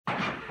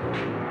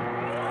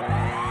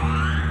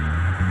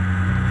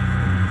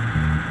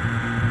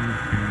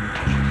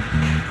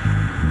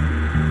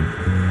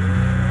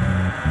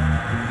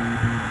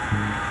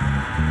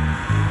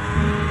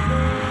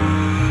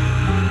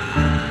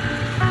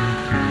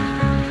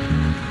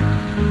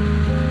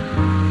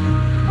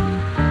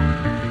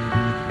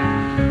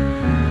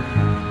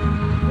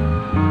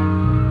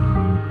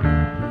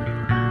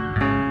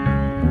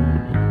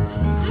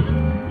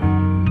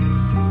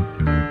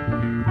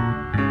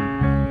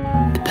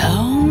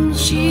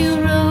she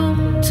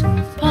wrote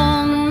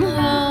upon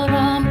her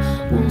arm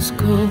was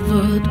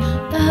covered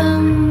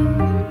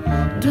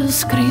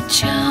discreet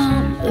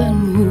charm,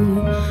 and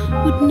who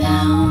would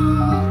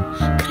now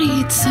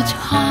create such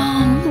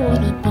harm?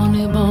 What a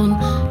bonny bon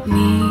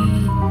me.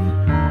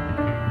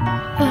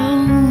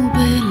 Oh,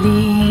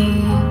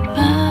 believe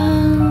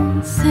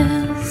us,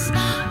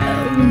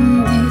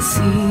 only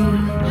see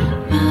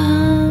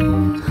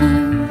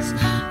us.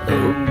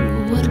 Oh,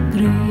 what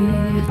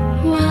grief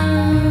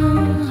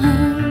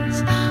was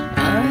I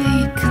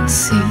can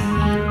see.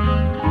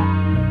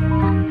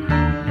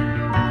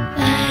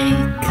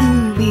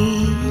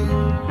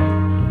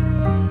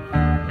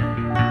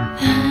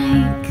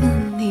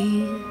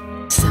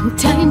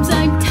 Sometimes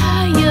I'm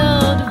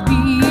tired of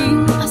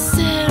being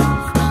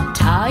myself,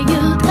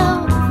 tired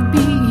of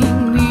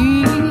being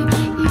me.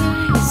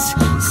 Yes,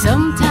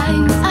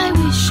 sometimes I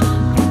wish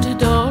put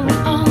it all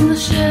on the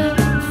shelf,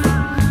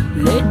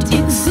 let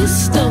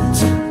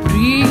existence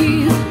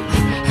breathe.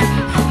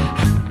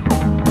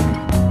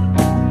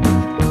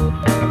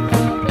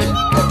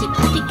 Putty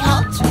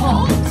cut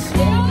hot,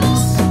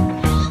 yes.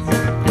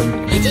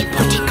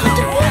 Putty cut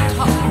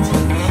hot.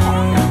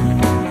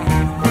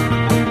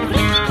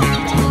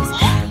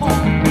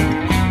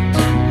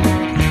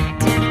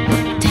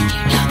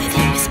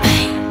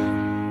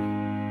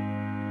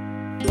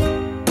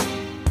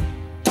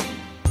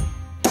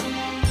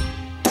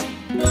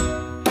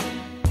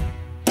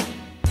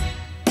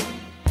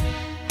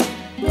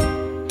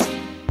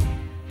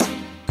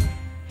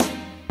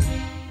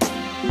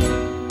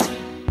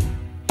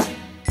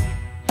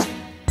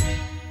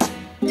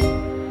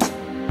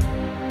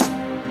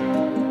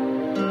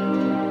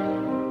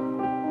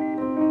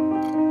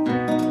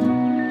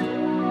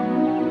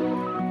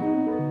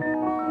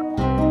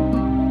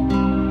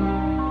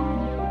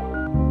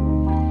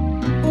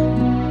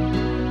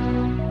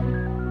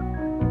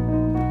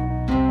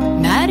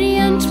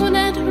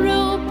 Antoinette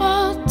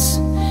Robot,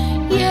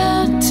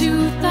 year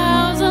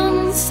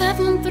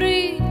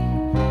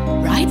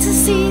 2007-3, writes a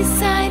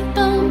seaside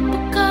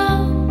bumper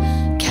car,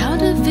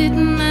 counterfeit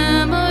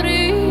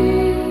memory.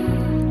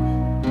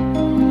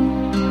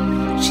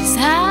 She's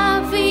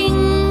having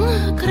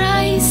a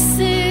crisis.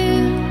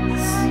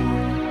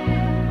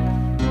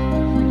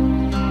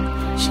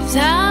 She's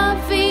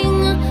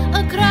having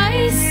a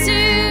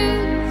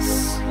crisis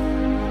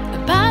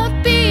about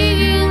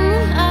being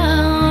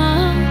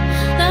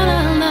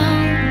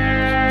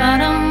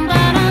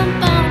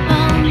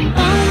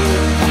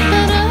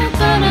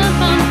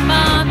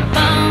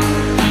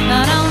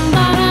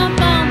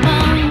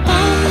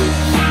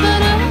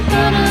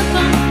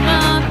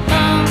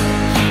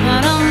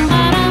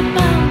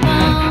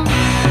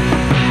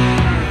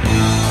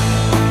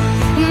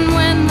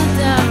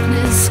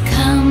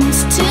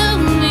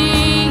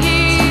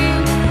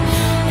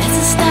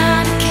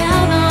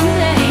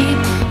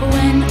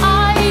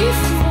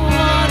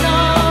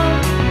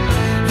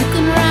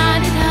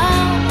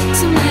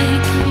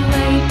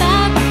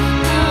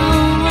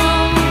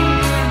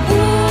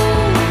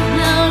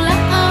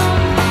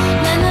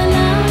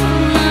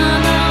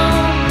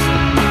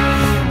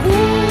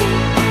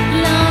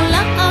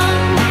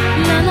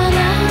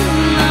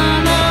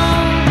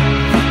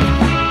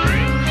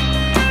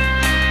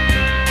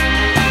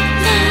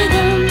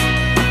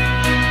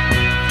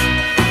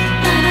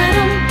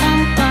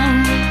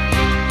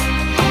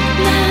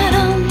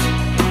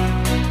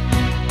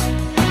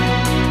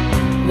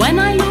when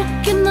I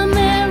look in the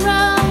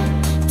mirror,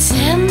 it's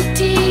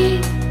empty.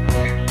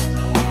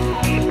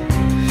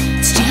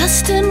 It's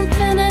just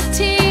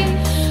infinity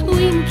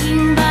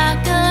winking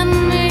back at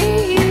me.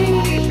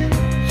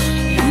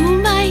 You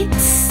might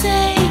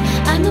say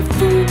I'm a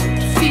fool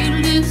to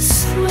feel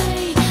this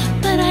way,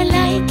 but I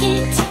like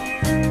it.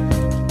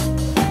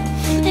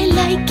 I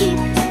like it.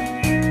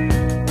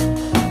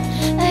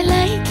 I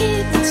like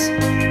it.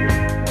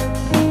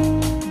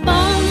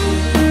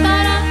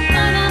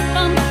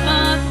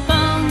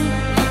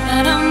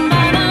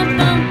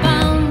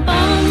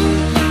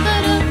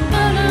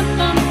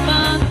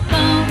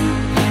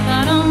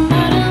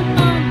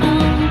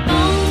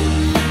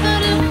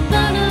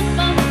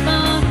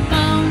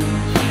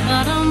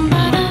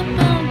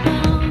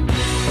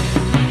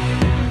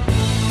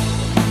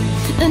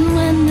 And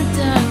when the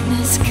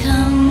darkness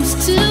comes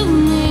to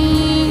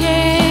me,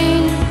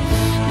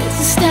 there's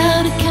a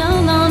stout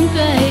account on,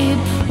 babe.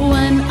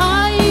 When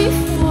I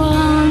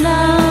fall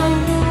down,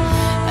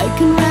 I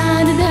can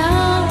ride it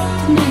out,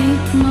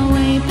 make my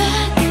way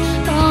back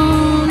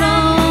on.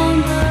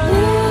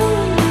 Ooh,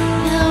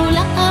 la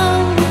la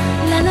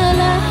la la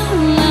la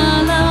la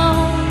la.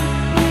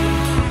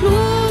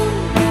 Ooh,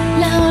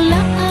 la la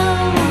la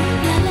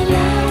la la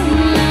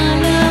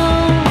la.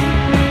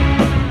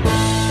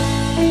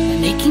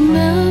 Making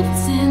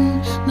moves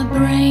in my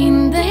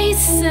brain, they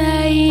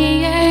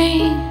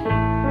say,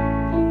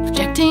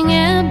 projecting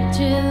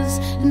images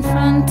in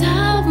front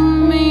of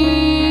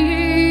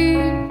me.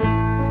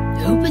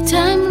 Oh, but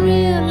I'm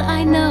real,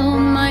 I know.